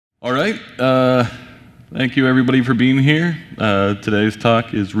All right. Thank you, everybody, for being here. Today's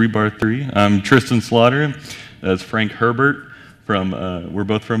talk is Rebar3. I'm Tristan Sloughter. That's Frank Herbert. We're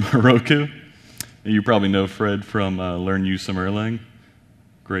both from Heroku. You probably know Fred from Learn Use Some Erlang.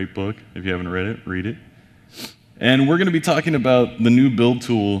 Great book. If you haven't read it, read it. And we're going to be talking about the new build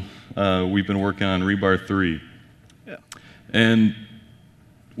tool we've been working on, Rebar3. Yeah. And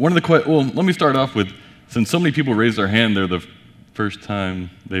one of the let me start off with, since so many people raised their hand, they're the first time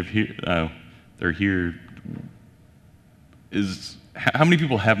they're here, is how many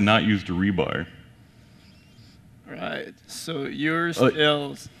people have not used a rebar? Right. So you're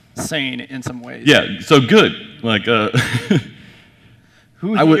still sane in some ways. Yeah. So good. Like,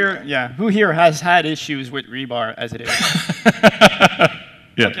 who here has had issues with rebar as it is?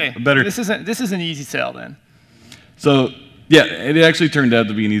 Yeah. Okay. Better. This is an easy sell then. So yeah, it actually turned out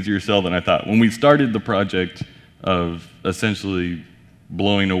to be an easier sell than I thought. When we started the project of essentially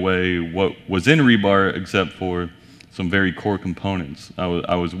blowing away what was in rebar except for some very core components, I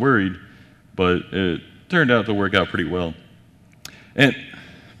was worried, but it turned out to work out pretty well. And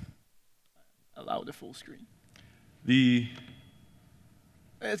allow the full screen. It's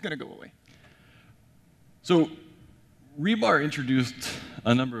going to go away. So Rebar introduced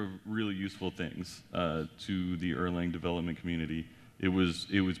a number of really useful things to the Erlang development community. It was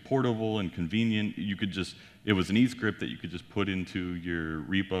portable and convenient. It was an e-script that you could just put into your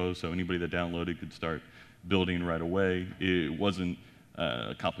repo, so anybody that downloaded could start building right away. It wasn't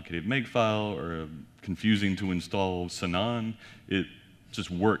a complicated makefile or confusing to install Sanan. It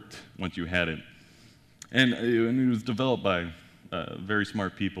just worked once you had it. And it was developed by very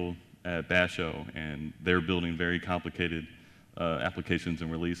smart people at Basho, and they're building very complicated applications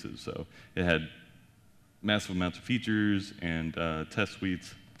and releases. So it had massive amounts of features and test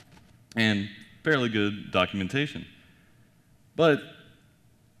suites and fairly good documentation. But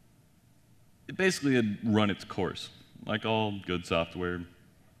it basically had run its course. Like all good software,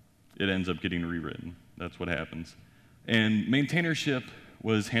 it ends up getting rewritten. That's what happens. And maintainership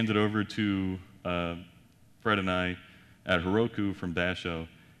was handed over to Fred and I at Heroku from Basho,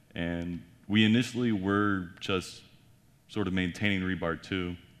 and we initially were just sort of maintaining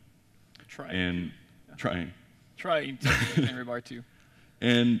Rebar2. Trying to maintain Rebar2.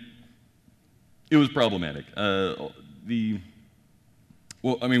 And it was problematic. One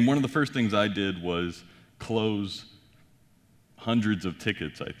of the first things I did was close hundreds of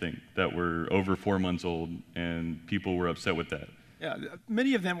tickets, I think, that were over 4 months old, and people were upset with that. Yeah,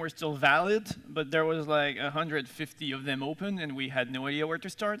 many of them were still valid, but there was like 150 of them open, and we had no idea where to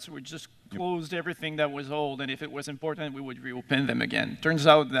start, so we just closed everything that was old, and if it was important, we would reopen them again. Turns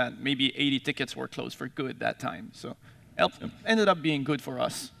out that maybe 80 tickets were closed for good that time, so ended up being good for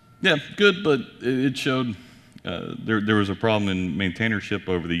us. Yeah, good, but it showed there was a problem in maintainership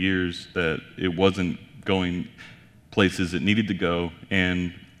over the years, that it wasn't going places it needed to go,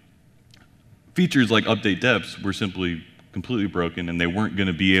 and features like update deps were simply completely broken, and they weren't going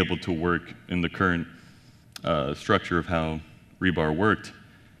to be able to work in the current structure of how Rebar worked.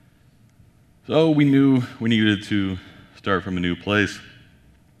 So we knew we needed to start from a new place.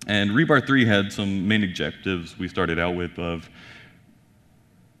 And Rebar3 had some main objectives we started out with of,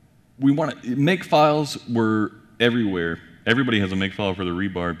 makefiles were everywhere. Everybody has a makefile for the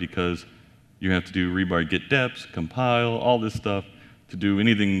Rebar because you have to do Rebar get deps, compile, all this stuff to do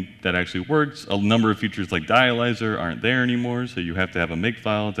anything that actually works. A number of features like dialyzer aren't there anymore, so you have to have a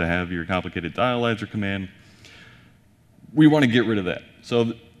makefile to have your complicated dialyzer command. We want to get rid of that.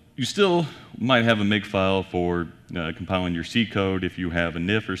 So you still might have a makefile for compiling your C code if you have a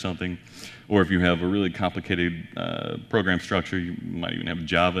NIF or something, or if you have a really complicated program structure, you might even have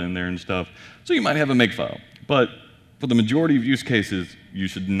Java in there and stuff. So you might have a makefile. But for the majority of use cases, you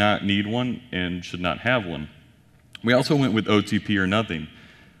should not need one and should not have one. We also went with OTP or nothing.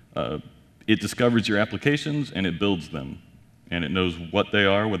 It discovers your applications and it builds them. And it knows what they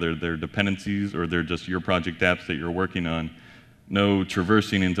are, whether they're dependencies or they're just your project apps that you're working on. No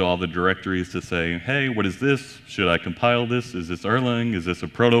traversing into all the directories to say, hey, what is this? Should I compile this? Is this Erlang? Is this a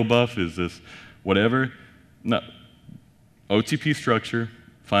protobuf? Is this whatever? No. OTP structure,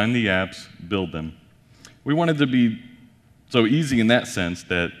 find the apps, build them. We wanted to be so easy in that sense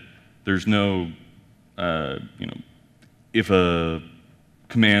that there's no, if a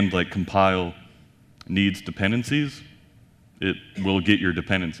command like compile needs dependencies, it will get your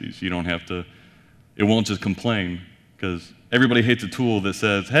dependencies. You don't have to, it won't just complain, because everybody hates a tool that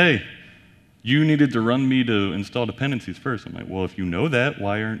says, hey, you needed to run me to install dependencies first. I'm like, well, if you know that,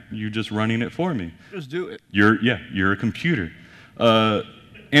 why aren't you just running it for me? Just do it. You're a computer.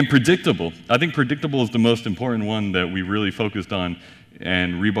 And predictable. I think predictable is the most important one that we really focused on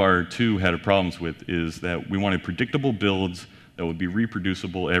and Rebar3 had problems with is that we wanted predictable builds that would be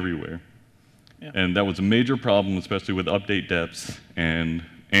reproducible everywhere. Yeah. And that was a major problem, especially with update depths and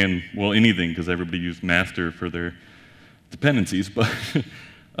well, anything, because everybody used master for their dependencies. But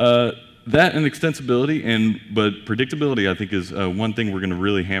that and extensibility, but predictability, I think, is one thing we're going to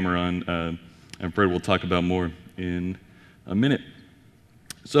really hammer on, and Fred will talk about more in a minute.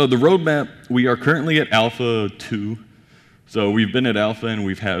 So the roadmap, we are currently at Alpha 2. So we've been at Alpha, and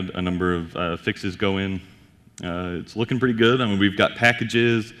we've had a number of fixes go in. It's looking pretty good. I mean, we've got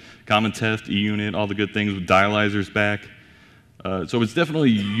packages, common test, eUnit, all the good things with dialyzers back. So it's definitely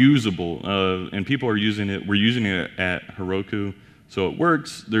usable, and people are using it. We're using it at Heroku, so it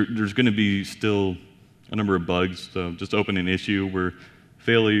works. There's going to be still a number of bugs, so just open an issue. We're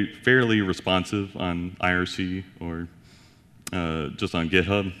fairly responsive on IRC or just on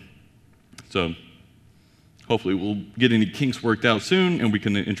GitHub. So hopefully we'll get any kinks worked out soon, and we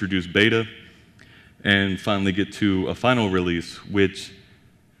can introduce beta and finally get to a final release, which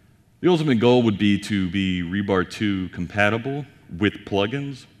the ultimate goal would be to be Rebar3 compatible with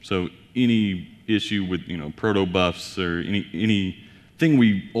plugins. So any issue with proto buffs or anything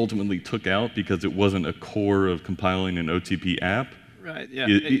we ultimately took out because it wasn't a core of compiling an OTP app, right, yeah.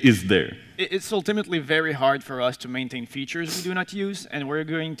 is there. It's ultimately very hard for us to maintain features we do not use, and we're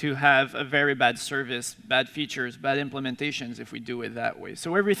going to have a very bad service, bad features, bad implementations if we do it that way.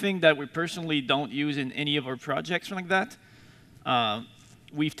 So everything that we personally don't use in any of our projects like that,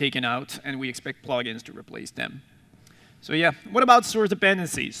 we've taken out, and we expect plugins to replace them. So yeah, what about source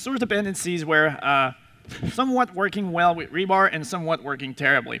dependencies? Source dependencies were somewhat working well with Rebar and somewhat working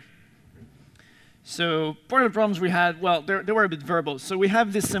terribly. So part of the problems we had, well, they were a bit verbal. So we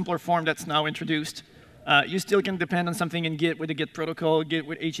have this simpler form that's now introduced. You still can depend on something in Git with the Git protocol, Git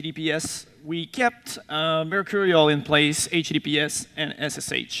with HTTPS. We kept Mercurial in place, HTTPS, and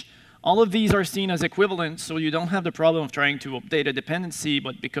SSH. All of these are seen as equivalent, so you don't have the problem of trying to update a dependency,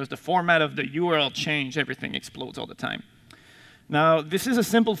 but because the format of the URL changed, everything explodes all the time. Now, this is a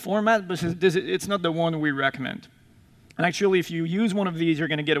simple format, but it's not the one we recommend. And actually, if you use one of these, you're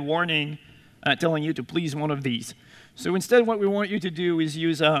going to get a warning telling you to please one of these. So instead, what we want you to do is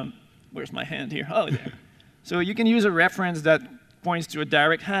use, where's my hand here? Oh, there. So you can use a reference that points to a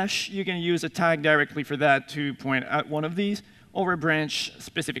direct hash. You can use a tag directly for that to point at one of these, or a branch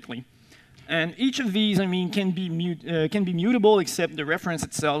specifically. And each of these, I mean, can be mutable except the reference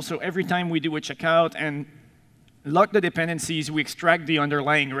itself. So every time we do a checkout and lock the dependencies, we extract the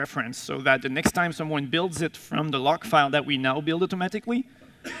underlying reference so that the next time someone builds it from the log file that we now build automatically,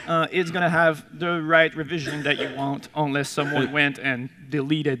 it's going to have the right revision that you want unless someone went and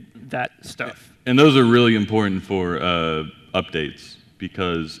deleted that stuff. And those are really important for updates,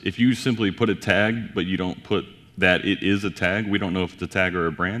 because if you simply put a tag but you don't put that it is a tag, we don't know if it's a tag or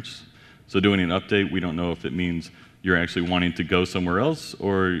a branch. So doing an update, we don't know if it means you're actually wanting to go somewhere else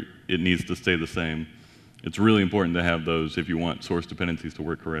or it needs to stay the same. It's really important to have those if you want source dependencies to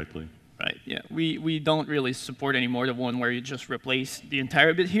work correctly. Right, yeah. We don't really support anymore the one where you just replace the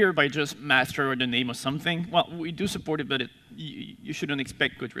entire bit here by just master or the name of something. Well, we do support it, but you shouldn't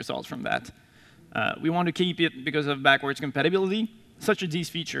expect good results from that. We want to keep it because of backwards compatibility, such as these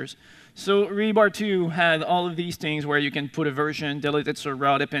features. So Rebar3 had all of these things where you can put a version, delete it, or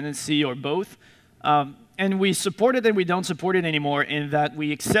raw dependency, or both. And we support it and we don't support it anymore in that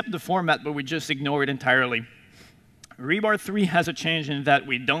we accept the format, but we just ignore it entirely. Rebar3 has a change in that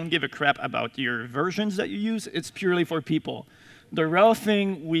we don't give a crap about your versions that you use. It's purely for people. The raw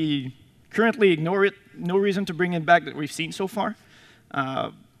thing, we currently ignore it. No reason to bring it back that we've seen so far.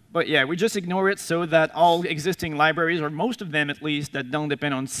 But yeah, we just ignore it so that all existing libraries, or most of them at least, that don't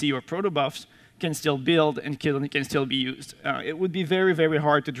depend on C or protobufs, can still build and can still be used. It would be very, very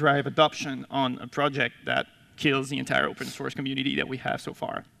hard to drive adoption on a project that kills the entire open source community that we have so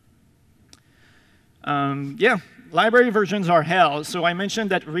far. Yeah, library versions are hell. So I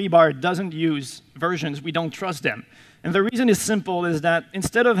mentioned that Rebar doesn't use versions. We don't trust them. And the reason is simple, is that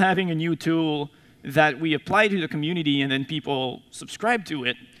instead of having a new tool that we apply to the community and then people subscribe to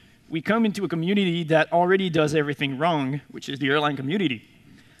it, we come into a community that already does everything wrong, which is the Erlang community.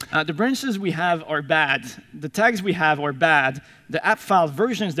 The branches we have are bad. The tags we have are bad. The app file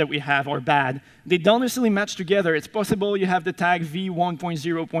versions that we have are bad. They don't necessarily match together. It's possible you have the tag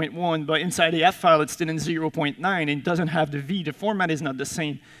v1.0.1, but inside the app file it's still in 0.9 and it doesn't have the v. The format is not the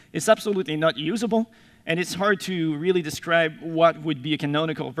same. It's absolutely not usable, and it's hard to really describe what would be a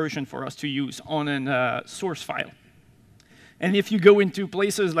canonical version for us to use on a source file. And if you go into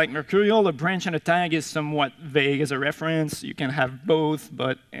places like Mercurial, a branch and a tag is somewhat vague as a reference. You can have both,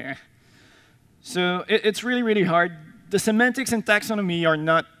 but eh. So it's really, really hard. the semantics and taxonomy are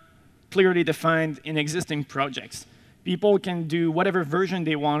not clearly defined in existing projects. People can do whatever version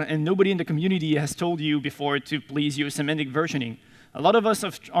they want, and nobody in the community has told you before to please use semantic versioning. A lot of us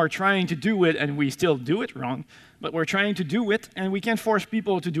are trying to do it, and we still do it wrong, but we're trying to do it, and we can't force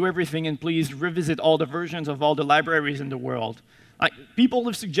people to do everything and please revisit all the versions of all the libraries in the world. People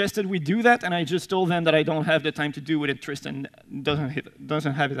have suggested we do that, and I just told them that I don't have the time to do it, and Tristan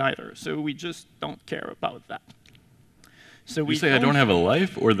doesn't have it either. So we just don't care about that. So you say I don't have a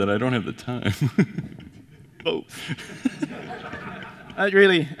life, or that I don't have the time? Both.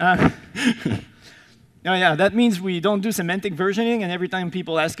 Really. Oh yeah, that means we don't do semantic versioning, and every time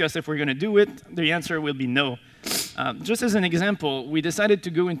people ask us if we're going to do it, the answer will be no. Just as an example, we decided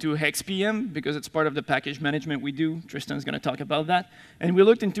to go into HexPM because it's part of the package management we do. Tristan's going to talk about that. And we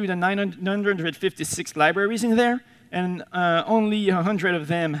looked into the 956 libraries in there, and only 100 of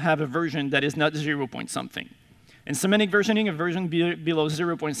them have a version that is not 0 point something. And semantic versioning, a version below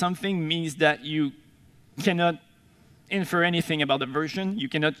 0 point something, means that you cannot infer anything about the version. You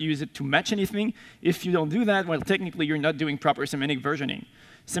cannot use it to match anything. If you don't do that, well, technically, you're not doing proper semantic versioning.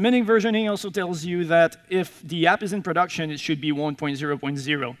 Semantic versioning also tells you that if the app is in production, it should be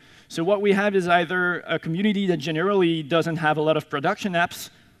 1.0.0. So what we have is either a community that generally doesn't have a lot of production apps,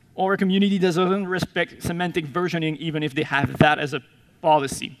 or a community that doesn't respect semantic versioning, even if they have that as a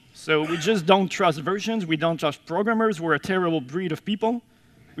policy. So we just don't trust versions. We don't trust programmers. We're a terrible breed of people.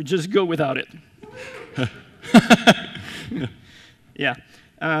 We just go without it. Yeah.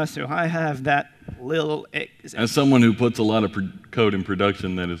 So I have that little example. As someone who puts a lot of code in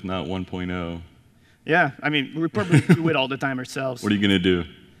production that is not 1.0. Yeah, I mean, we probably do it all the time ourselves. What are you going to do?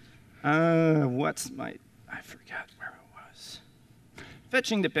 I forgot where it was.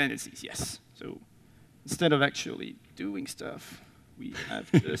 Fetching dependencies, yes. So instead of actually doing stuff, we have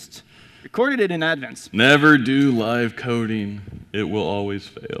just recorded it in advance. Never do live coding. It will always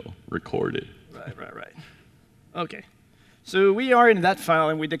fail. Record it. Right. OK. So we are in that file,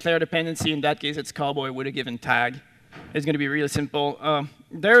 and we declare dependency. In that case, it's cowboy with a given tag. It's going to be really simple.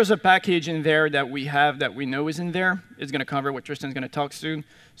 There's a package in there that we have that we know is in there. It's going to cover what Tristan's going to talk soon.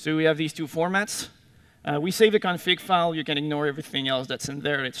 So we have these two formats. We save the config file. You can ignore everything else that's in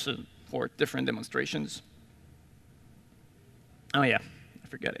there. It's for different demonstrations. Oh, yeah. I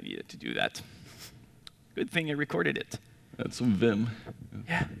forgot I needed to do that. Good thing I recorded it. That's some Vim.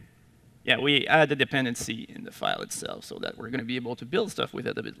 Yeah. Yeah, we add the dependency in the file itself so that we're going to be able to build stuff with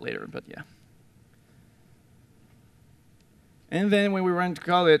it a bit later, but yeah. And then when we run to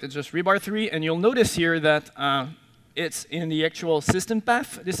call it, it's just Rebar3, and you'll notice here that it's in the actual system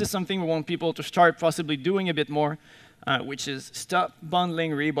path. This is something we want people to start possibly doing a bit more, which is stop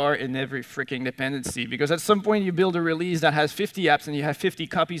bundling Rebar in every freaking dependency, because at some point you build a release that has 50 apps and you have 50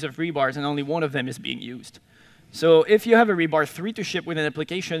 copies of Rebars and only one of them is being used. So if you have a Rebar3 to ship with an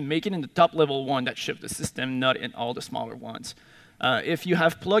application, make it in the top level one that ships the system, not in all the smaller ones. If you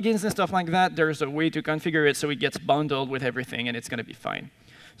have plugins and stuff like that, there's a way to configure it so it gets bundled with everything, and it's going to be fine.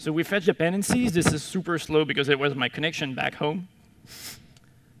 So we fetch dependencies. This is super slow because it was my connection back home.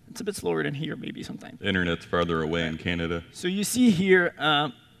 It's a bit slower than here, maybe sometimes. The internet's farther away in Canada. So you see here,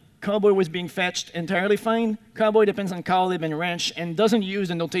 Cowboy was being fetched entirely fine. Cowboy depends on cowlib and wrench and doesn't use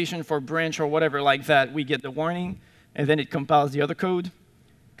the notation for branch or whatever like that. We get the warning, and then it compiles the other code,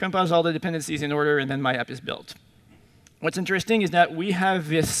 compiles all the dependencies in order, and then my app is built. What's interesting is that we have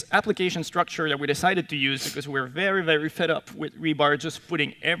this application structure that we decided to use because we're very, very fed up with Rebar just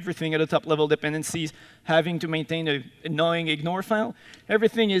putting everything at the top level dependencies, having to maintain an annoying ignore file.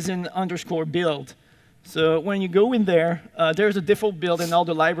 Everything is in _build. So when you go in there, there's a default build, and all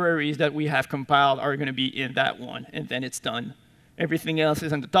the libraries that we have compiled are going to be in that one, and then it's done. Everything else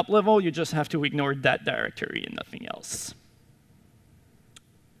is on the top level. You just have to ignore that directory and nothing else.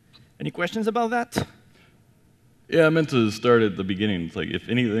 Any questions about that? Yeah, I meant to start at the beginning. It's like, if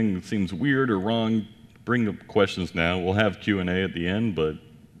anything seems weird or wrong, bring up questions now. We'll have Q&A at the end, but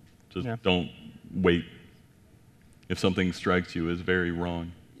just don't wait if something strikes you as very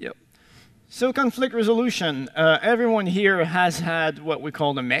wrong. Yep. So conflict resolution. Everyone here has had what we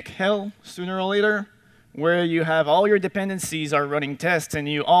call the mech hell sooner or later, where you have all your dependencies are running tests, and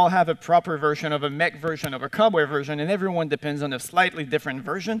you all have a proper version of a mech version of a cowboy version, and everyone depends on a slightly different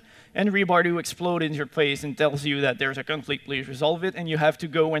version. And Rebar3 explodes in your face and tells you that there's a conflict, please resolve it, and you have to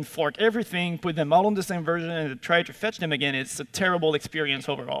go and fork everything, put them all on the same version, and try to fetch them again. It's a terrible experience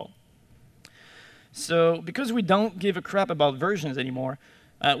overall. So because we don't give a crap about versions anymore,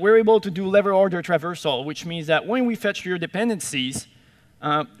 we're able to do level order traversal, which means that when we fetch your dependencies,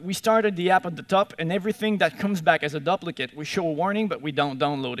 we started the app at the top, and everything that comes back as a duplicate, we show a warning, but we don't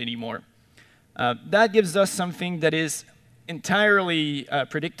download anymore. That gives us something that is entirely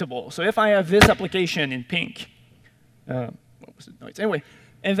predictable. So if I have this application in pink, what was it? No, it's anyway,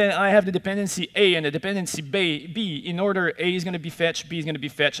 and then I have the dependency A and the dependency B. In order, A is going to be fetched, B is going to be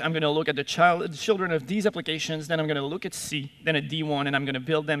fetched. I'm going to look at the children of these applications, then I'm going to look at C, then at D1, and I'm going to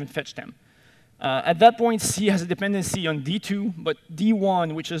build them and fetch them. At that point, C has a dependency on D2, but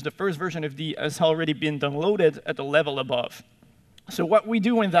D1, which is the first version of D, has already been downloaded at the level above. So what we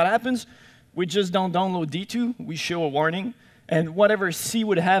do when that happens, we just don't download D2, we show a warning, and whatever C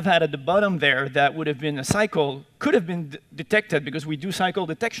would have had at the bottom there that would have been a cycle could have been detected, because we do cycle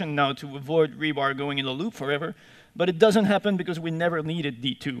detection now to avoid Rebar going in a loop forever, but it doesn't happen because we never needed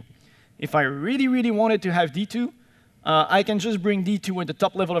D2. If I really, really wanted to have D2, I can just bring D2 at the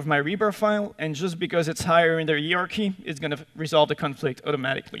top level of my Rebar file, and just because it's higher in the hierarchy, it's going to resolve the conflict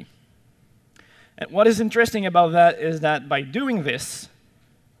automatically. And what is interesting about that is that by doing this,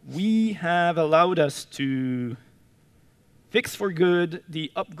 we have allowed us to fix for good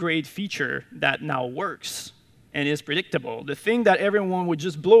the upgrade feature that now works and is predictable. The thing that everyone would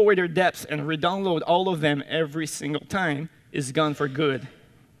just blow away their depths and re-download all of them every single time is gone for good.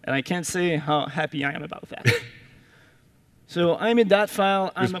 And I can't say how happy I am about that. So I'm in that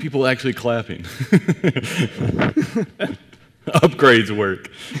file. There's people actually clapping. Upgrades work.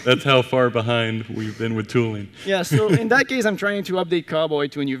 That's how far behind we've been with tooling. Yeah, so in that case, I'm trying to update Cowboy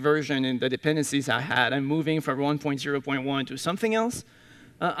to a new version in the dependencies I had. I'm moving from 1.0.1 to something else.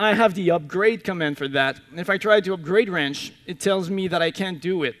 I have the upgrade command for that. If I try to upgrade wrench, it tells me that I can't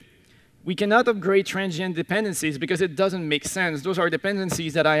do it. We cannot upgrade transient dependencies because it doesn't make sense. Those are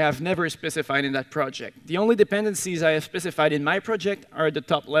dependencies that I have never specified in that project. The only dependencies I have specified in my project are at the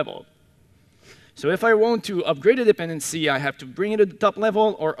top level. So if I want to upgrade a dependency, I have to bring it to the top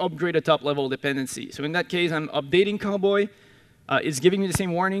level or upgrade a top level dependency. So in that case, I'm updating Cowboy. It's giving me the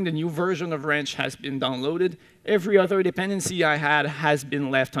same warning. The new version of wrench has been downloaded. Every other dependency I had has been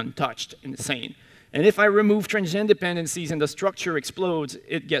left untouched. Insane. And if I remove transient dependencies and the structure explodes,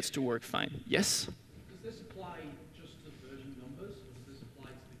 it gets to work fine. Yes? Does this apply just to version numbers, or does this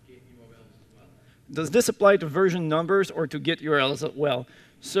apply to the Git URLs as well? Does this apply to version numbers or to Git URLs as well?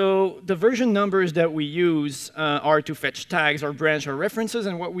 So the version numbers that we use are to fetch tags or branch or references,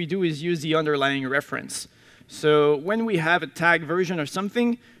 and what we do is use the underlying reference. So when we have a tag version or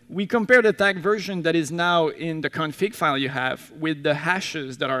something, we compare the tag version that is now in the config file you have with the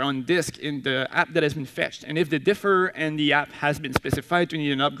hashes that are on disk in the app that has been fetched. And if they differ and the app has been specified to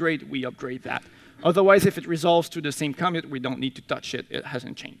need an upgrade, we upgrade that. Otherwise, if it resolves to the same commit, we don't need to touch it. It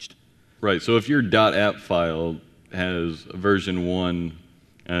hasn't changed. Right, so if your .app file has version 1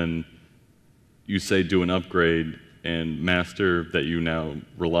 and you say do an upgrade, and master that you now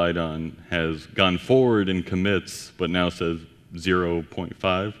relied on has gone forward and commits, but now says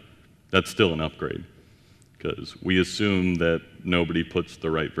 0.5, that's still an upgrade. Because we assume that nobody puts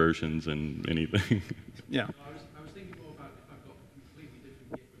the right versions in anything. Yeah. I was thinking more about if I've got completely different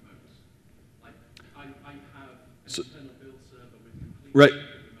Git remotes. Like, I have an internal build server with completely Right,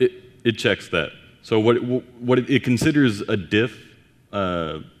 different remotes. it checks that. So what it considers a diff,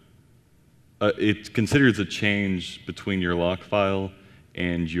 it considers a change between your lock file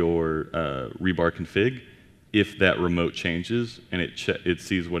and your Rebar config if that remote changes, and it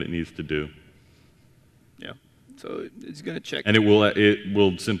sees what it needs to do. Yeah. So it's going to check. And it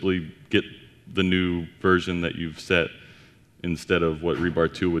will simply get the new version that you've set instead of what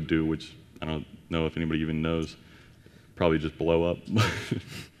Rebar 2 would do, which I don't know if anybody even knows. Probably just blow up.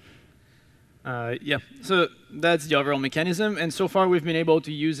 Yeah, so that's the overall mechanism, and so far we've been able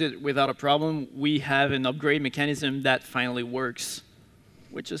to use it without a problem. We have an upgrade mechanism that finally works,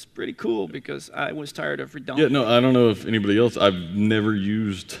 which is pretty cool because I was tired of redundant. Yeah, no, I don't know if anybody else. I've never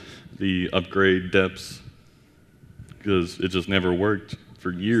used the upgrade depths because it just never worked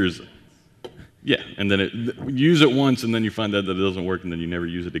for years. Yeah, and then you use it once, and then you find out that it doesn't work, and then you never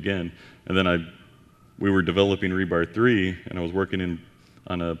use it again. And then we were developing Rebar3, and I was working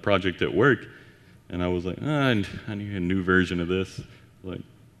on a project at work, and I was like, I need a new version of this. Like,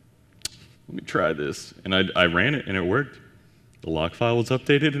 let me try this. And I ran it, and it worked. The lock file was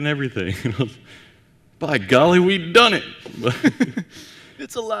updated and everything. And I was, by golly, we've done it.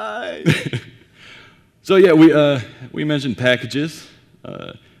 It's alive. So yeah, we mentioned packages.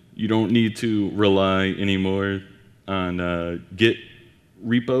 You don't need to rely anymore on Git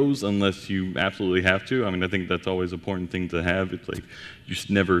repos unless you absolutely have to. I mean, I think that's always an important thing to have. It's like you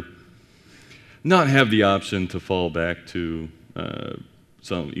should never not have the option to fall back to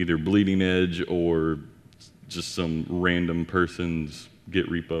some either bleeding edge or just some random person's Git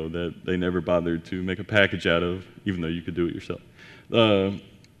repo that they never bothered to make a package out of, even though you could do it yourself.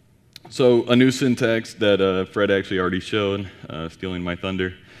 So a new syntax that Fred actually already showed, stealing my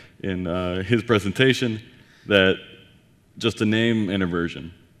thunder, in his presentation, that just a name and a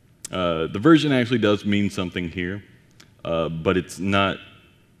version. The version actually does mean something here, but it's not,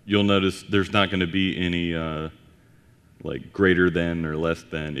 you'll notice there's not going to be any like greater than or less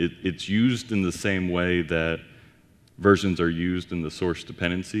than. It's used in the same way that versions are used in the source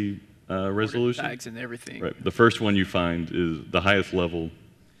dependency resolution. Tags and everything. Right. The first one you find is the highest level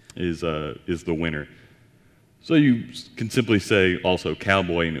is the winner. So you can simply say also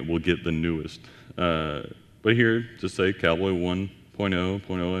cowboy and it will get the newest. But here, just say cowboy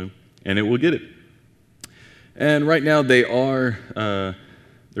 1.0.0 and it will get it. And right now they are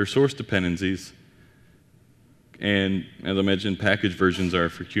they're source dependencies. And as I mentioned, package versions are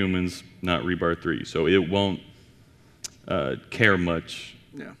for humans, not Rebar3. So it won't care much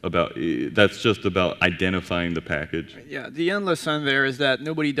about, that's just about identifying the package. Yeah, the end lesson there is that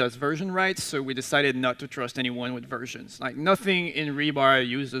nobody does version rights, so we decided not to trust anyone with versions. Like nothing in Rebar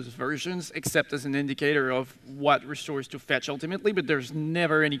uses versions except as an indicator of what resource to fetch ultimately, but there's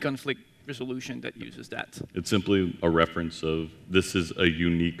never any conflict resolution that uses that. It's simply a reference of this is a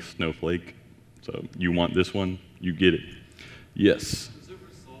unique snowflake. So you want this one, you get it. Yes? Does it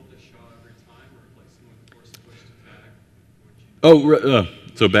resolve the SHA every time, or like someone forces push to tag? Oh,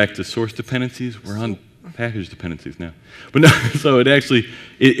 so back to source dependencies. We're on package dependencies now. But no, so it actually,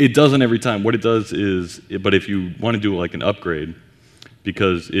 it doesn't every time. What it does is, but if you want to do like an upgrade,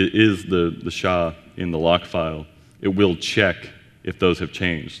 because it is the SHA in the lock file, it will check if those have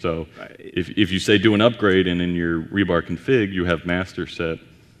changed. So if you say do an upgrade and in your Rebar config you have master set,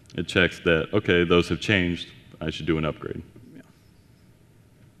 it checks that, okay, those have changed, I should do an upgrade.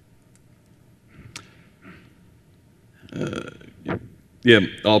 Yeah,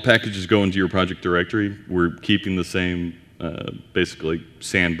 all packages go into your project directory. We're keeping the same, basically,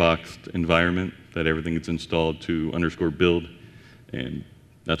 sandboxed environment that everything is installed to _build, and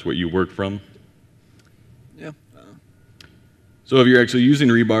that's what you work from. Yeah. So if you're actually using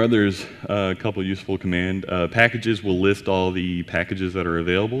Rebar, there's a couple useful commands. Packages will list all the packages that are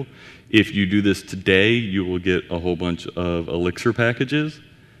available. If you do this today, you will get a whole bunch of Elixir packages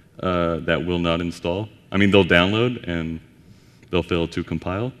that will not install. I mean, they'll download and they'll fail to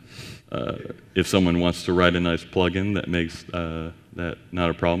compile. If someone wants to write a nice plugin that makes that not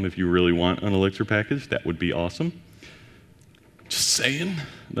a problem, if you really want an Elixir package, that would be awesome. Just saying.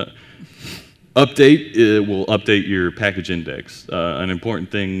 Update, it will update your package index. An important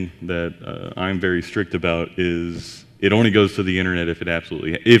thing that I'm very strict about is it only goes to the internet if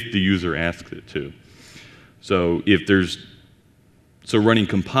the user asks it to. So so running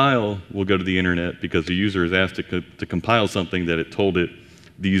compile will go to the internet because the user has asked it to compile something that it told it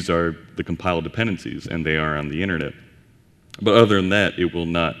these are the compile dependencies and they are on the internet. But other than that, it will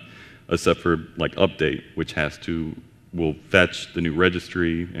not, except for like update, which will fetch the new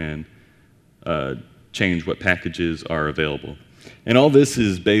registry and change what packages are available. And all this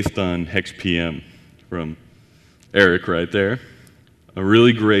is based on HexPM from Eric right there. A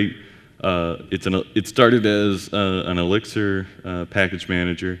really great, it started as an Elixir package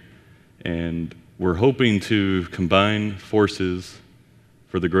manager, and we're hoping to combine forces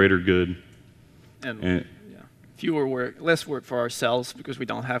for the greater good. And less work for ourselves because we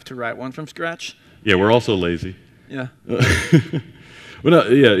don't have to write one from scratch. Yeah, we're also lazy. Yeah.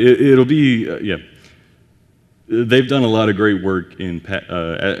 But yeah, it'll be, yeah. They've done a lot of great work in,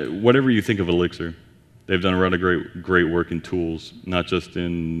 whatever you think of Elixir, they've done a lot of great work in tools, not just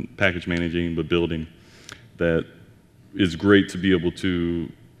in package managing, but building. That is great to be able to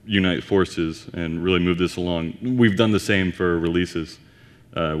unite forces and really move this along. We've done the same for releases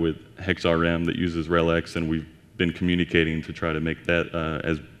with HexRM that uses RelX, and we've been communicating to try to make that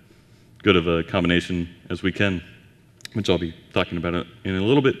as good of a combination as we can, which I'll be talking about in a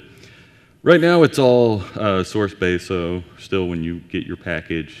little bit. Right now, it's all source-based, so still when you get your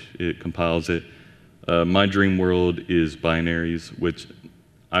package, it compiles it. My dream world is binaries, which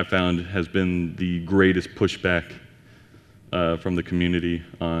I found has been the greatest pushback from the community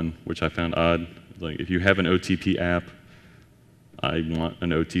on, which I found odd. Like, if you have an OTP app, I want an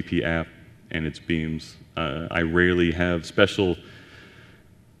OTP app, and it's beams. I rarely have special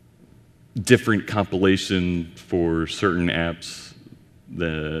different compilation for certain apps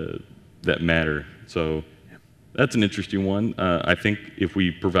that matter. So that's an interesting one. I think if we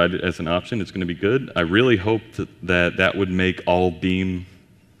provide it as an option, it's going to be good. I really hope that would make all Beam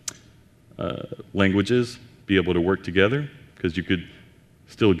languages be able to work together, because you could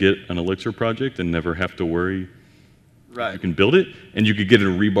still get an Elixir project and never have to worry Right. You can build it, and you could get a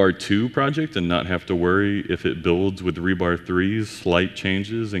Rebar2 project and not have to worry if it builds with Rebar3's slight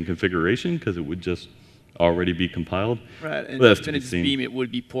changes in configuration, because it would just already be compiled. Right, and That's even its Beam, it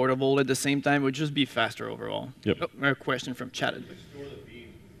would be portable at the same time. It would just be faster overall. Yep. Oh, a question from chat. Store the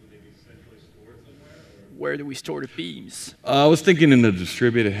beams, would they be centrally stored somewhere? Where do we store the beams? I was thinking in the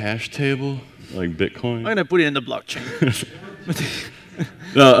distributed hash table, like Bitcoin. I'm going to put it in the blockchain.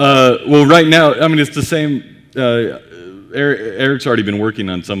 Well, right now, I mean, it's the same. Eric's already been working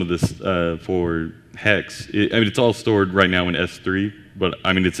on some of this for Hex. I mean, it's all stored right now in S3, but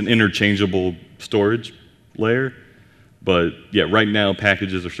I mean, it's an interchangeable storage layer. But yeah, right now,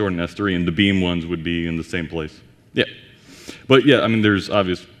 packages are stored in S3, and the Beam ones would be in the same place. Yeah. But yeah, I mean, there's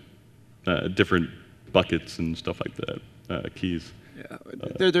obvious different buckets and stuff like that, keys.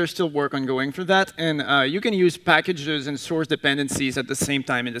 Yeah, there's still work ongoing for that, and you can use packages and source dependencies at the same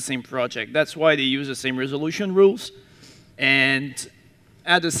time in the same project. That's why they use the same resolution rules. And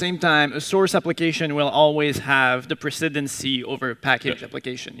at the same time, a source application will always have the precedency over a package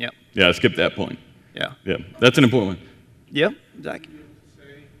application. Yeah. Yeah, I skipped that point. Yeah. Yeah, that's an important one. Yeah, Zach?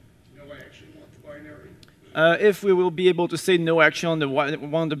 Say no action on binary. If we will be able to say no action on the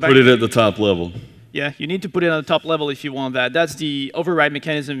back. Put it at the top level. Yeah, you need to put it on the top level if you want that. That's the override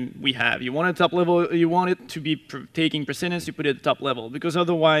mechanism we have. You want it top level. You want it to be taking precedence. You put it at the top level, because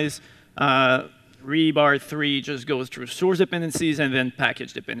otherwise, Rebar3 just goes through source dependencies and then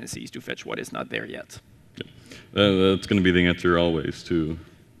package dependencies to fetch what is not there yet. Yeah. That's going to be the answer always too.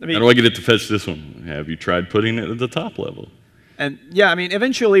 I mean, how do I get it to fetch this one? Have you tried putting it at the top level? And yeah, I mean,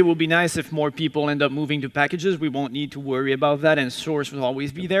 eventually it will be nice if more people end up moving to packages. We won't need to worry about that, and source will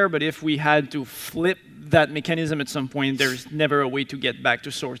always be there. But if we had to flip that mechanism at some point, there's never a way to get back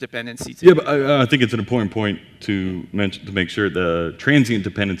to source dependencies. Yeah, but I think it's an important point to mention, to make sure the transient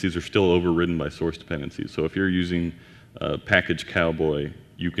dependencies are still overridden by source dependencies. So if you're using package cowboy,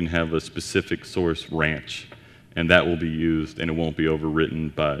 you can have a specific source ranch, and that will be used, and it won't be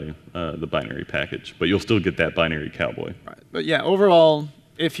overwritten by the binary package. But you'll still get that binary cowboy. Right. But yeah, overall,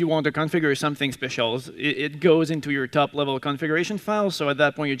 if you want to configure something special, it goes into your top-level configuration file. So at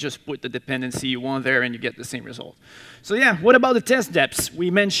that point, you just put the dependency you want there, and you get the same result. So yeah, what about the test depths?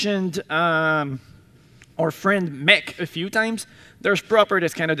 We mentioned our friend Mech a few times. There's proper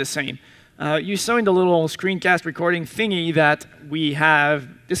that's kind of the same. You saw in the little screencast recording thingy that we have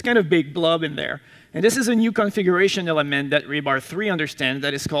this kind of big blob in there. And this is a new configuration element that Rebar3 understands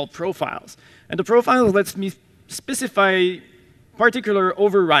that is called profiles. And the profiles lets me specify particular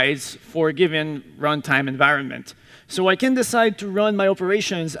overrides for a given runtime environment. So I can decide to run my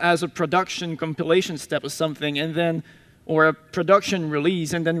operations as a production compilation step or something, and then, or a production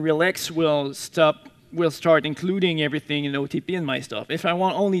release, and then Relax will start including everything in OTP in my stuff. If I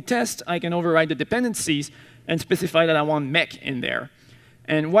want only test, I can override the dependencies and specify that I want Mech in there.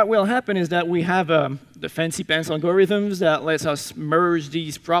 And what will happen is that we have the fancy pants algorithms that lets us merge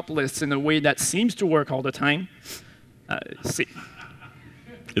these prop lists in a way that seems to work all the time. It seems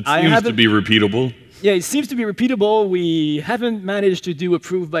to be repeatable. Yeah, it seems to be repeatable. We haven't managed to do a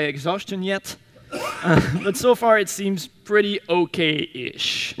proof by exhaustion yet. But so far, it seems pretty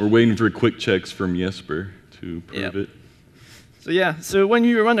OK-ish. We're waiting for quick checks from Jesper to prove it. So yeah, so when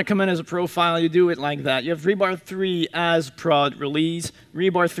you run a command as a profile, you do it like that. You have Rebar3 as prod release,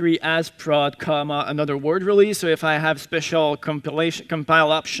 Rebar3 as prod, comma, another word release. So if I have special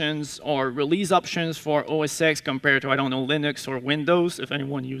compile options or release options for OS X compared to, I don't know, Linux or Windows, if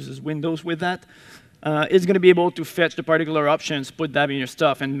anyone uses Windows with that, it's going to be able to fetch the particular options, put that in your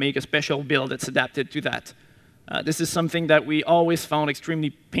stuff, and make a special build that's adapted to that. This is something that we always found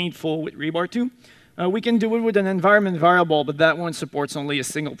extremely painful with Rebar2. We can do it with an environment variable, but that one supports only a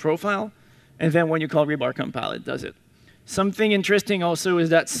single profile. And then when you call rebar compile, it does it. Something interesting also is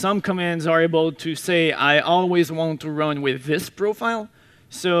that some commands are able to say, I always want to run with this profile.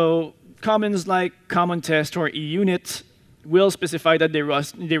 So commands like common test or eunit will specify that they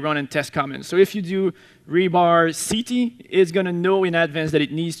run in test commands. So if you do rebar ct, it's going to know in advance that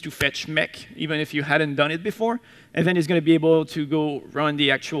it needs to fetch mech, even if you hadn't done it before. And then it's going to be able to go run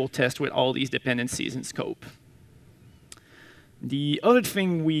the actual test with all these dependencies in scope. The other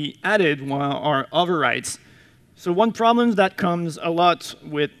thing we added are overrides. So one problem that comes a lot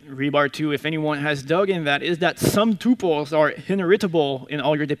with Rebar2, if anyone has dug in that, is that some tuples are inheritable in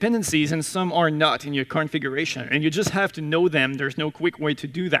all your dependencies, and some are not in your configuration. And you just have to know them. There's no quick way to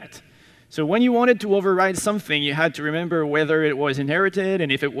do that. So when you wanted to override something, you had to remember whether it was inherited,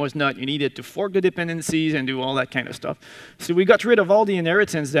 and if it was not, you needed to fork the dependencies and do all that kind of stuff. So we got rid of all the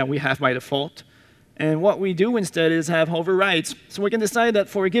inheritance that we have by default. And what we do instead is have overrides. So we can decide that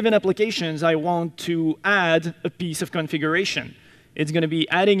for given applications, I want to add a piece of configuration. It's going to be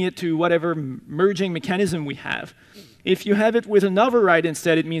adding it to whatever merging mechanism we have. If you have it with an override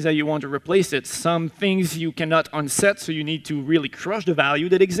instead, it means that you want to replace it. Some things you cannot unset, so you need to really crush the value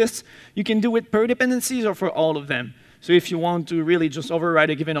that exists. You can do it per dependencies or for all of them. So if you want to really just override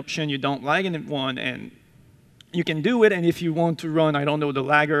a given option you don't like in one, and you can do it. And if you want to run, I don't know, the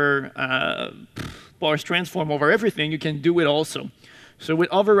lagger parse transform over everything, you can do it also. So with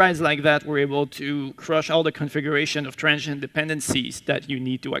overrides like that, we're able to crush all the configuration of transient dependencies that you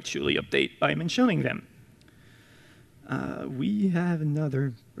need to actually update by mentioning them. We have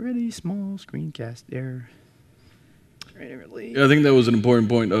another pretty small screencast there. Yeah, I think that was an important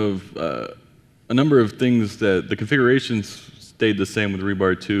point of a number of things that the configurations stayed the same with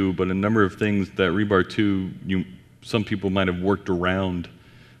Rebar3, but a number of things that Rebar3, some people might have worked around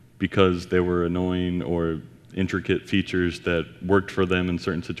because they were annoying or intricate features that worked for them in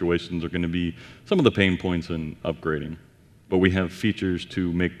certain situations are going to be some of the pain points in upgrading. But we have features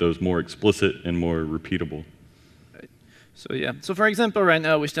to make those more explicit and more repeatable. So yeah, so for example, right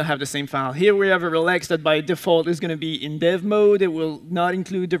now we still have the same file. Here we have a Relax that by default is going to be in dev mode. It will not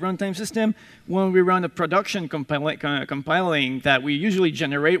include the runtime system. When we run a production compiling that we usually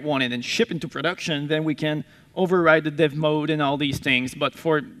generate one and then ship into production, then we can override the dev mode and all these things. But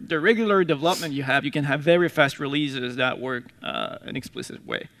for the regular development you can have very fast releases that work an explicit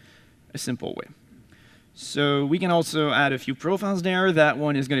way, a simple way. So we can also add a few profiles there. That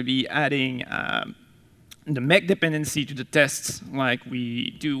one is going to be adding the mech dependency to the tests like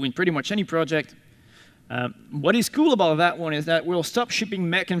we do in pretty much any project. What is cool about that one is that we'll stop shipping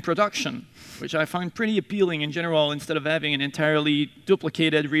mech in production, which I find pretty appealing in general, instead of having an entirely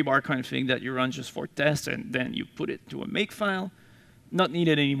duplicated rebar config that you run just for tests and then you put it to a make file. Not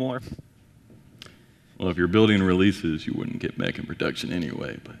needed anymore. Well, if you're building releases, you wouldn't get mech in production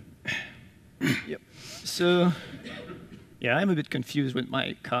anyway. But yep. So yeah, I'm a bit confused with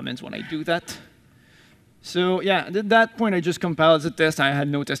my comments when I do that. So yeah, at that point, I just compiled the test. I had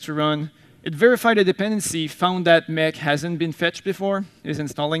no test to run. It verified a dependency, found that mech hasn't been fetched before, is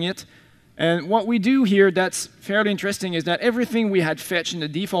installing it. And what we do here that's fairly interesting is that everything we had fetched in the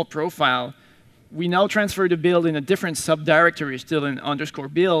default profile, we now transfer the build in a different subdirectory, still in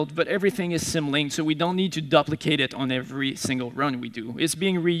 _build, but everything is symlinked, so we don't need to duplicate it on every single run we do. It's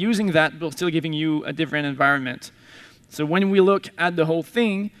being reusing that, but still giving you a different environment. So when we look at the whole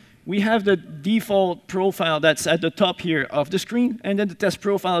thing, we have the default profile that's at the top here of the screen, and then the test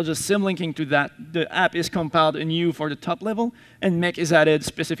profile is just symlinking to that. The app is compiled anew for the top level, and mech is added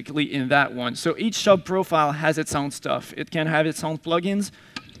specifically in that one. So each sub-profile has its own stuff. It can have its own plugins.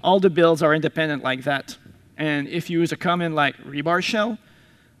 All the builds are independent like that. And if you use a command like rebar shell,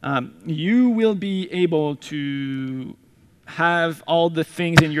 you will be able to have all the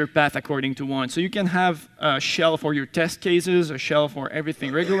things in your path according to one. So you can have a shell for your test cases, a shell for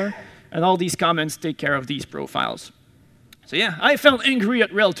everything regular, and all these comments take care of these profiles. So yeah, I felt angry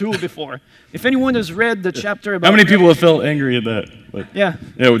at RHEL2 before. If anyone has read the chapter about... How many people have felt angry at that? But, yeah.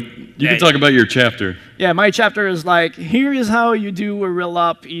 You can talk about your chapter. Yeah, my chapter is like, here is how you do a RHEL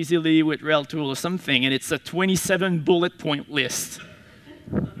op easily with RHEL2 or something, and it's a 27 bullet point list.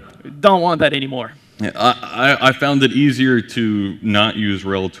 Don't want that anymore. Yeah, I found it easier to not use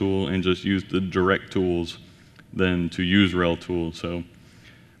RHEL and just use the direct tools than to use RHEL. So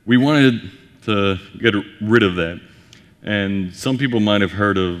we wanted to get rid of that. And some people might have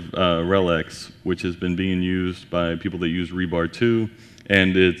heard of RHELx, which has been being used by people that use Rebar3,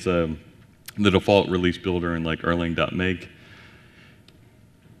 and it's the default release builder in like Erlang.make.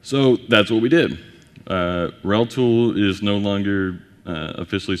 So that's what we did. RHEL is no longer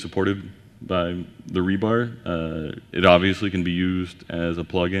officially supported by the Rebar. It obviously can be used as a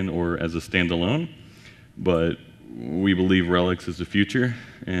plugin or as a standalone, but we believe RHELx is the future,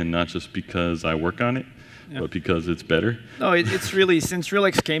 and not just because I work on it, but because it's better. No, it's really, since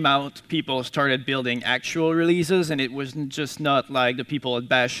RHELx came out, people started building actual releases, and it was just not like the people at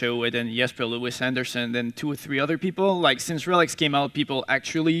Bash show it and Jesper Lewis Anderson and 2 or 3 other people. Like, since RHELx came out, people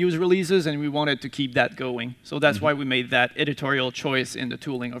actually use releases, and we wanted to keep that going. So that's why we made that editorial choice in the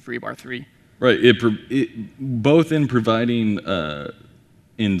tooling of Rebar3. Right, both in providing,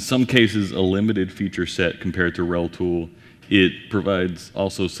 in some cases, a limited feature set compared to RHEL, it provides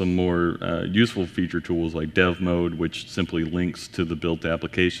also some more useful feature tools like dev mode, which simply links to the built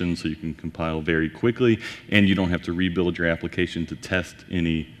application so you can compile very quickly, and you don't have to rebuild your application to test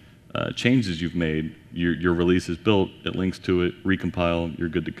any changes you've made. Your release is built, it links to it, recompile, you're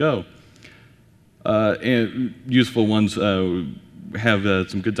good to go. And useful ones, have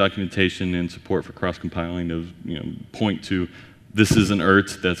some good documentation and support for cross-compiling to point to this is an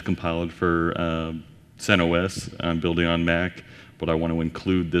ERT that's compiled for CentOS. I'm building on Mac, but I want to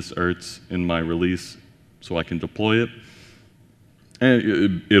include this ERT in my release so I can deploy it.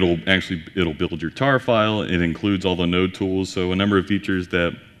 And it'll build your tar file. It includes all the node tools, so a number of features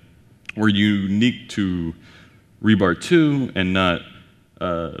that were unique to Rebar3 and not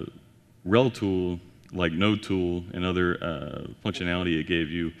RelTool, like node tool and other functionality it gave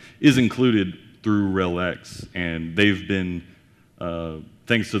you, is included through RelX, and they've been,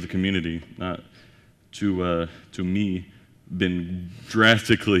 thanks to the community, not to me, been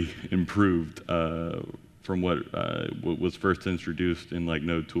drastically improved from what was first introduced in like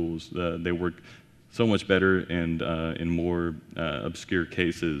node tools. They work so much better and in more obscure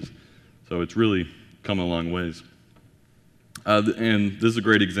cases. So it's really come a long ways. And this is a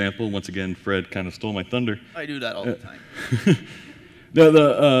great example. Once again, Fred kind of stole my thunder. I do that all the time.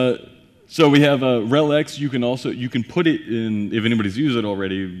 So we have RelX. You can put it in, if anybody's used it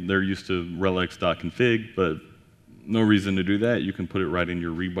already, they're used to relx.config, but no reason to do that. You can put it right in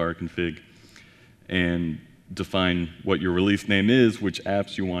your Rebar config and define what your release name is, which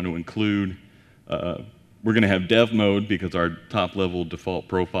apps you want to include. We're going to have dev mode because our top level default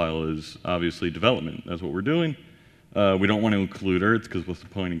profile is obviously development. That's what we're doing. We don't want to include ERTs because what's the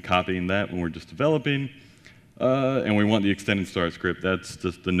point in copying that when we're just developing? And we want the extended start script. That's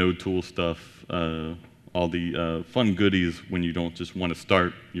just the node tool stuff, all the fun goodies when you don't just want to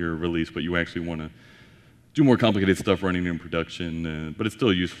start your release, but you actually want to do more complicated stuff running in production, but it's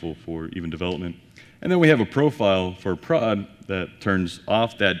still useful for even development. And then we have a profile for prod that turns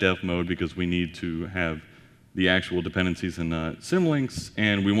off that dev mode because we need to have the actual dependencies and not symlinks,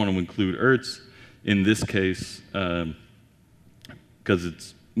 and we want to include ERTs in this case because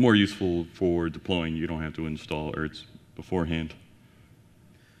it's more useful for deploying. You don't have to install ERTs beforehand.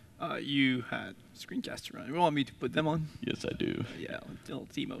 You had screencaster on. You want me to put them on? Yes, I do. Yeah, until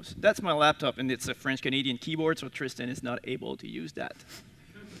Timos. That's my laptop, and it's a French-Canadian keyboard, so Tristan is not able to use that.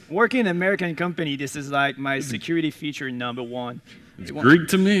 Working in an American company, this is like my security feature #1. It's Greek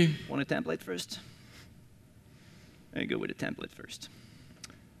to me. Want a template first? I go with a template first.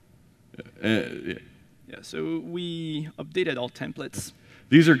 Yeah. Yeah, so we updated all templates.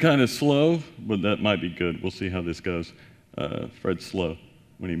 These are kind of slow, but that might be good. We'll see how this goes. Fred's slow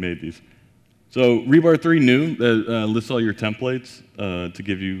when he made these. So Rebar3 new lists all your templates to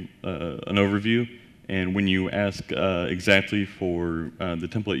give you an overview. And when you ask exactly for the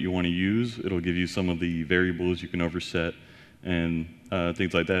template you want to use, it'll give you some of the variables you can overset and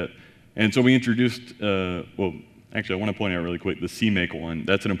things like that. And so we introduced, well, actually I want to point out really quick, the CMake one.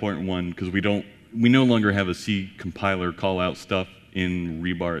 That's an important one because we no longer have a C compiler call out stuff in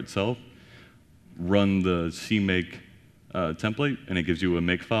Rebar itself. Run the CMake template, and it gives you a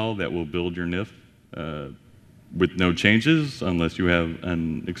makefile that will build your NIF with no changes, unless you have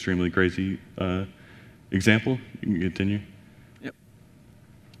an extremely crazy example. You can continue. Yep.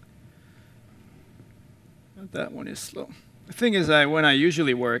 That one is slow. The thing is, when I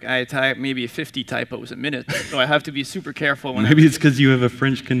usually work, I type maybe 50 typos a minute, so I have to be super careful. When Maybe it's because you have a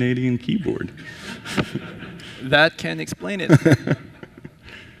French-Canadian keyboard. That can explain it.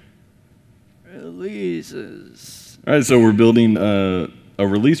 Releases. All right, so we're building a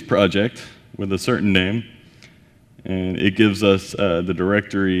release project with a certain name, and it gives us the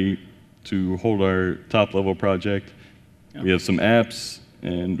directory to hold our top-level project. Yep. We have some apps,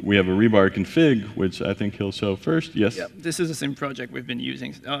 and we have a Rebar config, which I think he'll show first. Yes? Yep, this is the same project we've been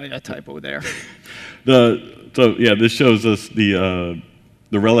using. Oh, yeah, typo there. So yeah, this shows us the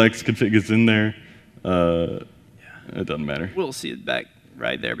RelX config is in there. It doesn't matter. We'll see it back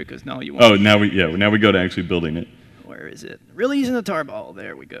right there because now you want. Oh, now we go to actually building it. Where is it? Releasing the tarball.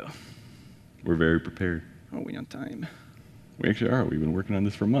 There we go. We're very prepared. Are we on time? We actually are. We've been working on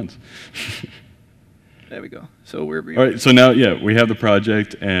this for months. There we go. So we're all right. So now, yeah, we have the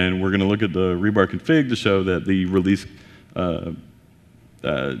project, and we're going to look at the Rebar config to show that the release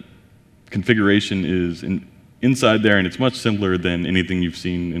configuration is inside there, and it's much simpler than anything you've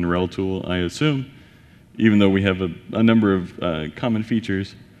seen in RelTool, I assume, even though we have a number of common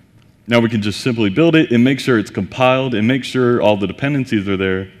features. Now we can just simply build it and make sure it's compiled and make sure all the dependencies are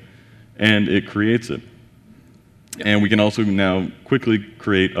there, and it creates it. Yep. And we can also now quickly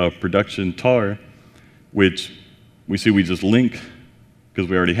create a production tar, which we just link because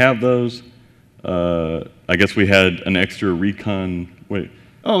we already have those. I guess we had an extra recon. Wait.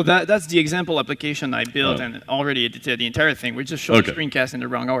 Oh, that's the example application I built and already edited the entire thing. We just showed the screencast in the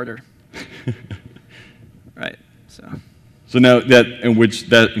wrong order. Right. So now that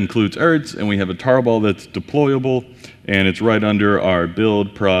includes ERTs, and we have a tarball that's deployable, and it's right under our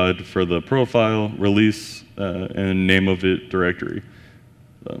build prod for the profile, release, and name of it directory.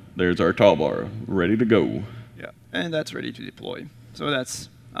 So there's our toolbar, ready to go. Yeah, and that's ready to deploy. So that's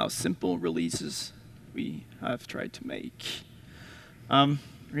how simple releases we have tried to make.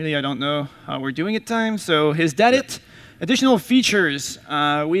 Really, I don't know how we're doing at times, so is that it? Additional features.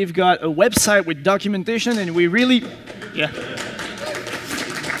 We've got a website with documentation, and we really, yeah.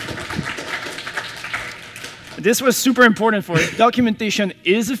 This was super important for us. Documentation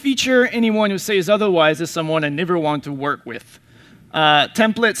is a feature. Anyone who says otherwise is someone I never want to work with.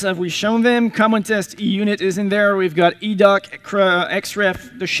 Templates, have we shown them? Common test eUnit is in there. We've got edoc,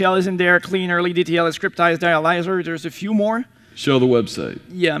 xref, the shell is in there, clean, early DTL, scriptized dialyzer. There's a few more. Show the website.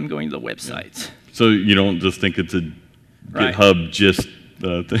 Yeah, I'm going to the website. Yeah. So you don't just think it's a right. GitHub gist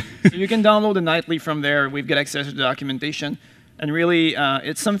thing. So you can download it nightly from there. We've got access to the documentation. And really,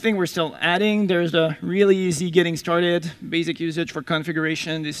 it's something we're still adding. There's a really easy getting started, basic usage for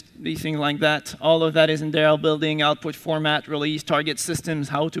configuration, these things like that. All of that is in there, building, output format, release, target systems,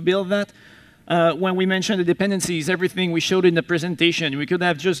 how to build that. When we mentioned the dependencies, everything we showed in the presentation, we could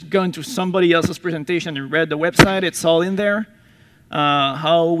have just gone to somebody else's presentation and read the website. It's all in there.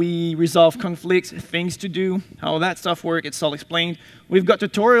 How we resolve conflicts, things to do, how that stuff works, it's all explained. We've got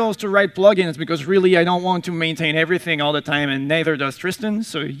tutorials to write plugins because really I don't want to maintain everything all the time, and neither does Tristan.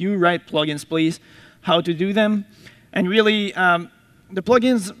 So you write plugins, please, how to do them. And really, the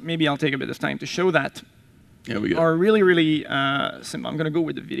plugins, maybe I'll take a bit of time to show that, are really, really simple. I'm going to go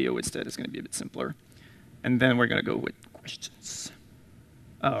with the video instead. It's going to be a bit simpler. And then we're going to go with questions.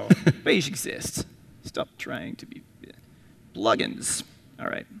 Oh, page exists. Stop trying to be... Plugins. All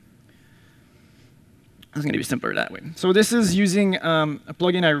right. It's going to be simpler that way. So this is using a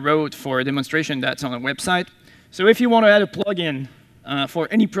plugin I wrote for a demonstration that's on a website. So if you want to add a plugin for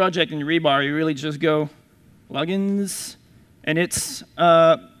any project in Rebar, you really just go plugins, and it's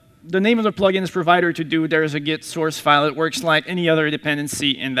the name of the plugin is provider to do. There's a Git source file. It works like any other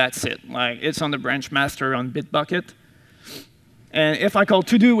dependency, and that's it. Like it's on the branch master on Bitbucket. And if I call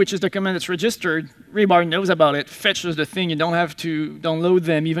to-do, which is the command that's registered, Rebar knows about it, fetches the thing. You don't have to download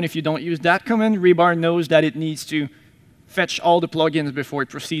them. Even if you don't use that command, Rebar knows that it needs to fetch all the plugins before it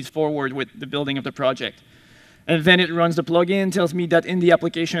proceeds forward with the building of the project. And then it runs the plugin, tells me that in the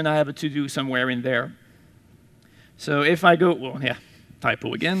application I have a to-do somewhere in there. So if I go, well, yeah,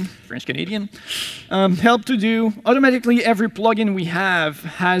 typo again, French-Canadian. Help to do, automatically every plugin we have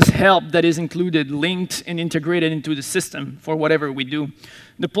has help that is included, linked, and integrated into the system for whatever we do.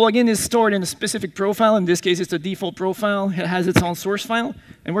 The plugin is stored in a specific profile. In this case, it's a default profile. It has its own source file.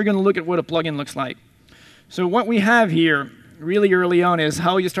 And we're going to look at what a plugin looks like. So what we have here really early on is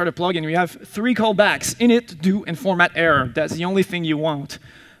how you start a plugin. We have 3 callbacks: init, do, and format error. That's the only thing you want.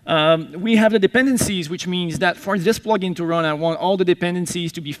 We have the dependencies, which means that for this plugin to run, I want all the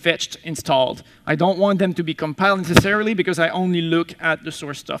dependencies to be fetched, installed. I don't want them to be compiled necessarily because I only look at the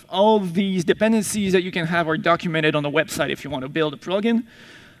source stuff. All these dependencies that you can have are documented on the website if you want to build a plugin.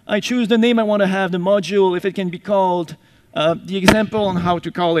 I choose the name I want to have, the module, if it can be called, the example on how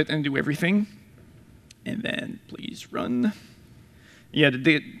to call it, and do everything. And then please run. Yeah,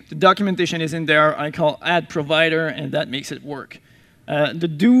 the documentation is in there. I call add provider, and that makes it work. The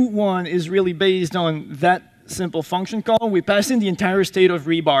do one is really based on that simple function call. We pass in the entire state of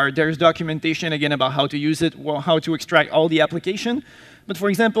Rebar. There's documentation, again, about how to use it, how to extract all the application. But for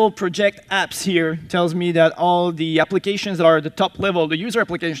example, project apps here tells me that all the applications that are at the top level, the user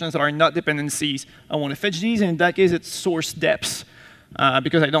applications that are not dependencies, I want to fetch these. And in that case, it's source deps,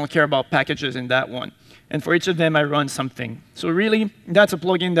 because I don't care about packages in that one. And for each of them, I run something. So really, that's a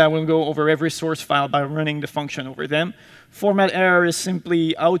plugin that will go over every source file by running the function over them. Format error is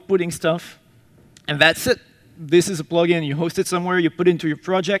simply outputting stuff. And that's it. This is a plugin. You host it somewhere, you put it into your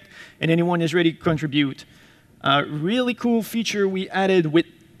project, and anyone is ready to contribute. Really cool feature we added with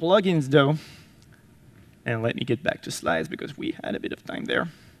plugins, though. And let me get back to slides, because we had a bit of time there.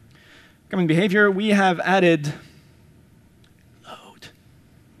 Common behavior, we have added load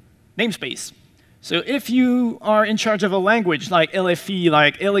namespace. So if you are in charge of a language like LFE,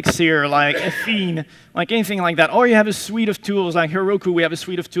 like Elixir, like Affine, like anything like that, or you have a suite of tools like Heroku, we have a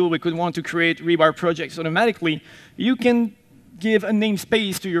suite of tools we could want to create Rebar projects automatically, you can give a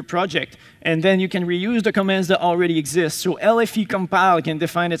namespace to your project, and then you can reuse the commands that already exist. So LFE compile can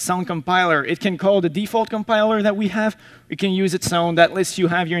define its own compiler. It can call the default compiler that we have. It can use its own. That lets you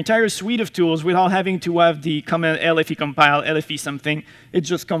have your entire suite of tools without having to have the command LFE compile, LFE something. It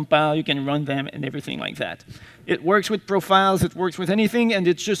just compile. You can run them and everything like that. It works with profiles. It works with anything. And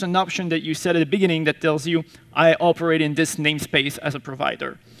it's just an option that you set at the beginning that tells you, I operate in this namespace as a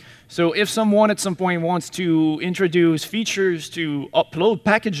provider. So if someone at some point wants to introduce features to upload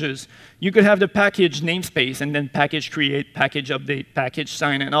packages, you could have the package namespace and then package create, package update, package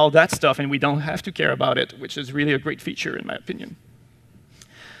sign, and all that stuff, and we don't have to care about it, which is really a great feature in my opinion.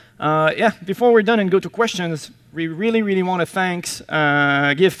 Yeah, before we're done and go to questions, we really want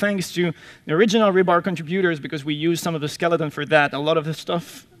to give thanks to the original Rebar contributors because we used some of the skeleton for that. A lot of the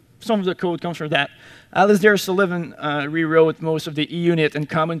stuff, some of the code comes from that. Alasdair Sullivan rewrote most of the eUnit and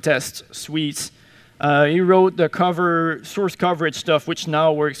common test suites. He wrote the source coverage stuff, which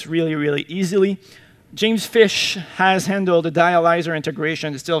now works really easily. James Fish has handled the dialyzer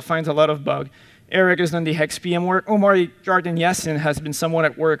integration. It still finds a lot of bug. Eric has done the hex PM work. Omar Jordan Yassin has been someone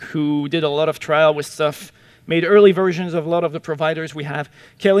at work who did a lot of trial with stuff, made early versions of a lot of the providers we have.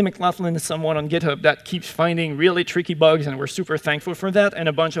 Kelly McLaughlin is someone on GitHub that keeps finding really tricky bugs, and we're super thankful for that, and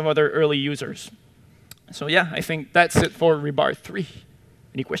a bunch of other early users. So yeah, I think that's it for Rebar3.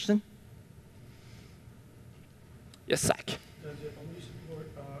 Any question? Yes, Zach. Does it only support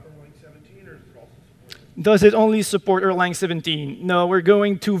Erlang 17, or does it also support? Does it only support Erlang 17? No, we're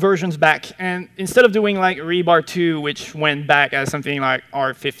going 2 versions back. And instead of doing like Rebar2, which went back as something like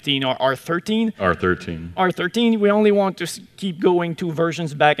R15 or R13. R13, we only want to keep going 2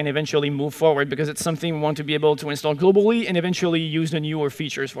 versions back and eventually move forward because it's something we want to be able to install globally and eventually use the newer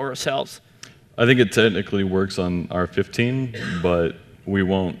features for ourselves. I think it technically works on R15, but we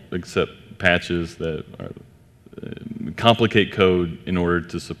won't accept patches that complicate code in order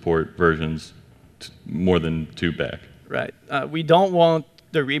to support versions more than 2 back. Right. We don't want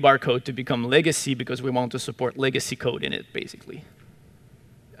the Rebar code to become legacy because we want to support legacy code in it, basically.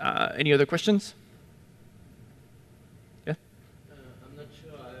 Any other questions? Yeah? I'm not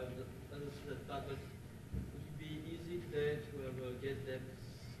sure I understood that part, but would it be easy today to have a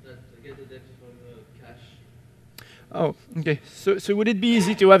get the depth from a cache? Oh, okay. So would it be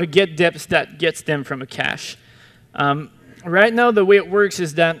easy to have a get depth that gets them from a cache? Right now, the way it works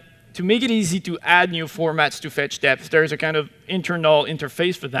is that to make it easy to add new formats to fetch depth, there's a kind of internal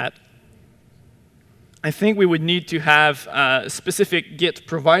interface for that. I think we would need to have a specific Git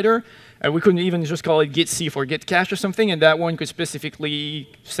provider. We couldn't even just call it Git-C for Git cache or something, and that one could specifically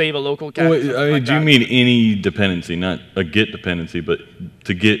save a local cache. Wait, do you mean any dependency, not a Git dependency, but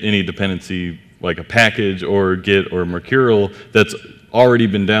to get any dependency like a package or Git or Mercurial that's already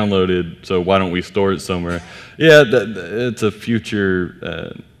been downloaded, so why don't we store it somewhere? Yeah, it's a feature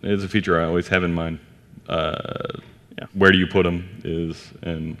I always have in mind. Yeah. Where do you put them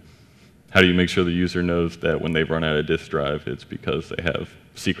and how do you make sure the user knows that when they've run out of disk drive, it's because they have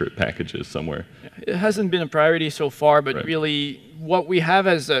secret packages somewhere? It hasn't been a priority so far, but right. Really what we have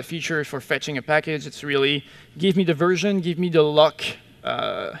as a feature for fetching a package, it's really give me the version, give me the lock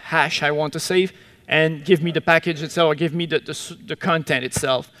hash I want to save, and give me the package itself, or give me the content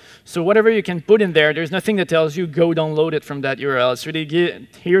itself. So whatever you can put in there, there's nothing that tells you go download it from that URL. It's really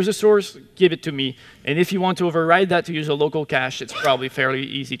here's a source, give it to me. And if you want to override that to use a local cache, it's probably fairly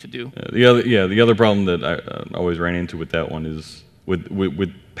easy to do. The other problem that I always ran into with that one is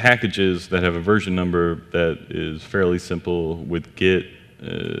with packages that have a version number that is fairly simple with Git.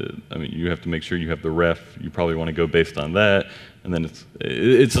 I mean, you have to make sure you have the ref. You probably want to go based on that. And then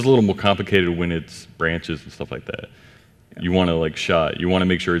it's a little more complicated when it's branches and stuff like that. Yeah. You want to like you want to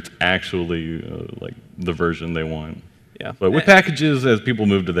make sure it's actually like the version they want. Yeah. But with packages, as people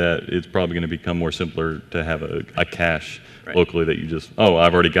move to that, it's probably going to become more simpler to have a cache locally that you just, oh,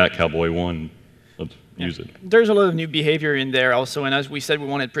 I've already got Cowboy 1. Let's use it. There's a lot of new behavior in there also. And as we said, we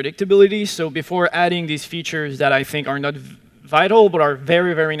wanted predictability. So before adding these features that I think are not vital, but are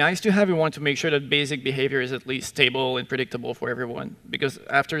very nice to have, we want to make sure that basic behavior is at least stable and predictable for everyone. Because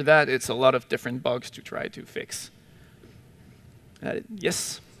after that, it's a lot of different bugs to try to fix.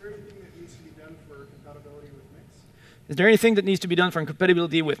 Yes? Is there anything that needs to be done for compatibility with Mix? Is there anything that needs to be done for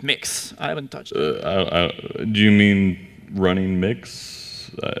compatibility with Mix? I haven't touched it. Do you mean running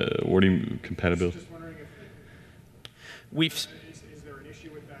Mix? What do you mean compatibility? Just wondering if we've. Is there an issue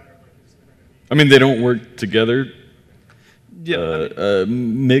with that, or like is there going to be? I mean, they don't work together. Yeah,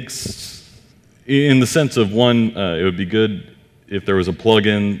 Mix, in the sense of one, it would be good if there was a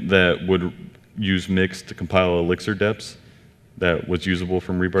plugin that would use Mix to compile Elixir depths that was usable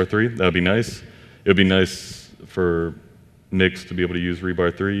from Rebar3. That would be nice. It would be nice for Mix to be able to use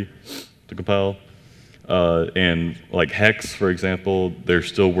Rebar3 to compile. And like Hex, for example, there's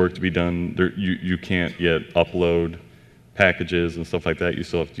still work to be done. You can't yet upload packages and stuff like that. You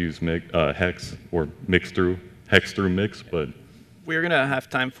still have to use Hex or Hex through Mix, but we're going to have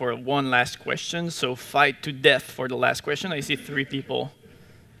time for one last question, so fight to death for the last question. I see 3 people.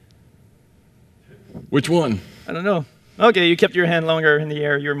 Which one? I don't know. Okay, you kept your hand longer in the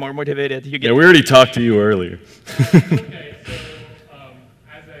air. You're more motivated. You get Yeah, we already talked to you earlier. Okay, so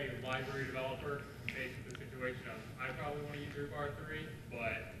as a library developer, faced with the situation of I probably want to use Rebar3,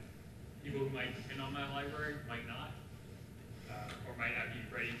 but people who might depend on my library might not, or might not be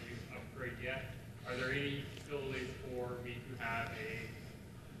ready to upgrade yet. Are there any facilities for me to have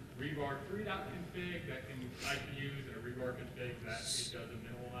a Rebar3.config that I can use and a Rebar config that it does a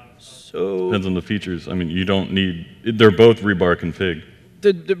minimal amount of stuff? So Depends on the features. I mean, you don't need, they're both Rebar config.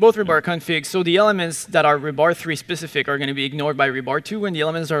 they're both Rebar config. So the elements that are Rebar3 specific are going to be ignored by Rebar2, and the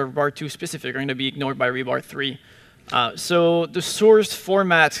elements that are Rebar2 specific are going to be ignored by Rebar3. So the source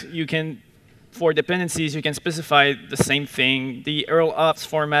format you can, for dependencies, you can specify the same thing. The Erlang ops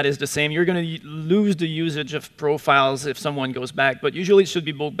format is the same. You're going to lose the usage of profiles if someone goes back, but usually it should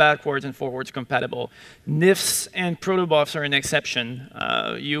be both backwards and forwards compatible. NIFs and protobufs are an exception.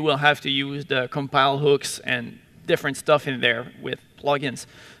 You will have to use the compile hooks and different stuff in there with plugins.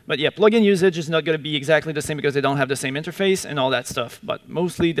 But yeah, plugin usage is not going to be exactly the same because they don't have the same interface and all that stuff. But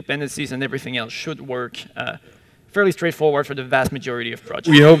mostly dependencies and everything else should work. Fairly straightforward for the vast majority of projects.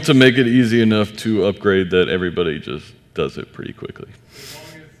 We hope to make it easy enough to upgrade that everybody just does it pretty quickly. As long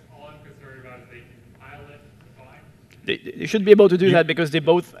as all I'm concerned about is they can compile it, fine. They should be able to do that because they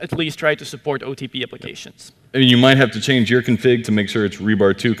both at least try to support OTP applications. I mean, you might have to change your config to make sure it's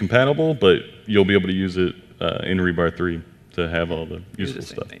Rebar2 compatible, but you'll be able to use it in Rebar3 to have all the useful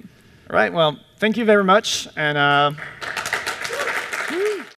stuff. All right, well, thank you very much. And